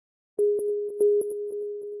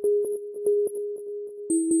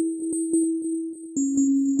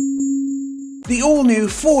The all-new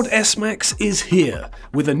Ford S-Max is here,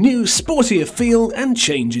 with a new sportier feel and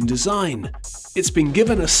change in design. It's been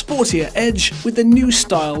given a sportier edge with the new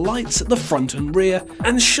style lights at the front and rear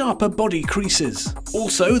and sharper body creases.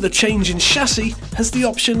 Also, the change in chassis has the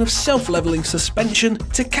option of self-leveling suspension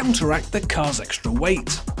to counteract the car's extra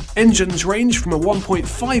weight. Engines range from a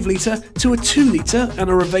 1.5 litre to a 2 litre and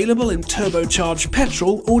are available in turbocharged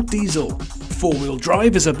petrol or diesel. Four-wheel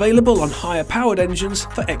drive is available on higher powered engines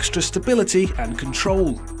for extra stability and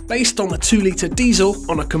control. Based on the 2 litre diesel,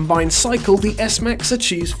 on a combined cycle the S-Max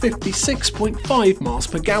achieves 56.5 miles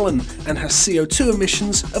per gallon and has CO2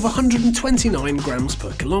 emissions of 129 grams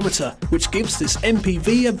per kilometre, which gives this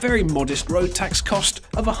MPV a very modest road tax cost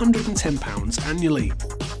of £110 annually.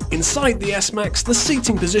 Inside the S-Max, the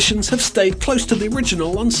seating positions have stayed close to the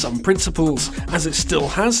original on some principles, as it still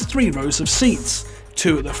has 3 rows of seats.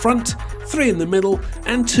 2 at the front, 3 in the middle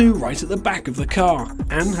and 2 right at the back of the car,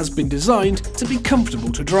 and has been designed to be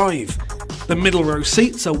comfortable to drive. The middle row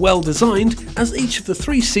seats are well designed, as each of the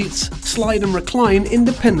 3 seats slide and recline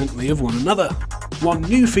independently of one another. One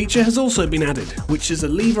new feature has also been added, which is a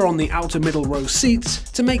lever on the outer middle row seats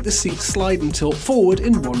to make the seats slide and tilt forward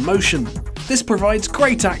in one motion. This provides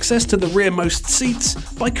great access to the rearmost seats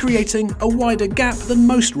by creating a wider gap than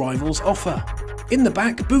most rivals offer. In the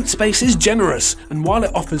back, boot space is generous, and while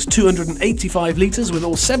it offers 285 litres with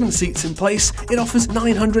all 7 seats in place, it offers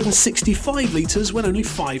 965 litres when only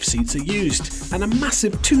 5 seats are used, and a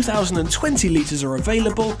massive 2020 litres are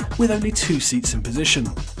available with only 2 seats in position.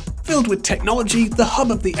 Filled with technology, the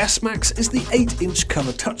hub of the S-Max is the 8-inch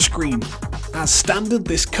colour touchscreen. As standard,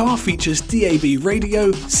 this car features DAB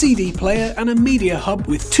radio, CD player and a media hub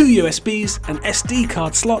with 2 USBs, an SD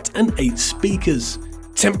card slot and 8 speakers.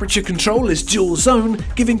 Temperature control is dual zone,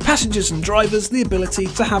 giving passengers and drivers the ability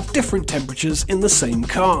to have different temperatures in the same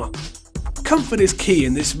car. Comfort is key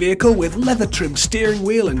in this vehicle, with leather trimmed steering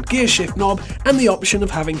wheel and gear shift knob and the option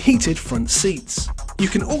of having heated front seats. You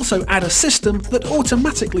can also add a system that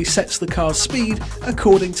automatically sets the car's speed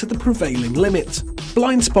according to the prevailing limit.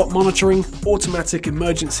 Blind spot monitoring, automatic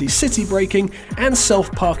emergency city braking and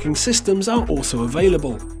self-parking systems are also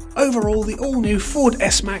available. Overall, the all-new Ford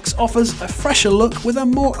S-Max offers a fresher look with a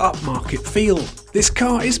more upmarket feel. This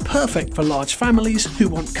car is perfect for large families who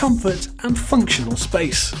want comfort and functional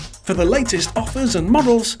space. For the latest offers and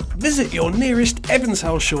models, visit your nearest Evans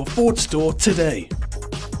Halshaw Ford store today.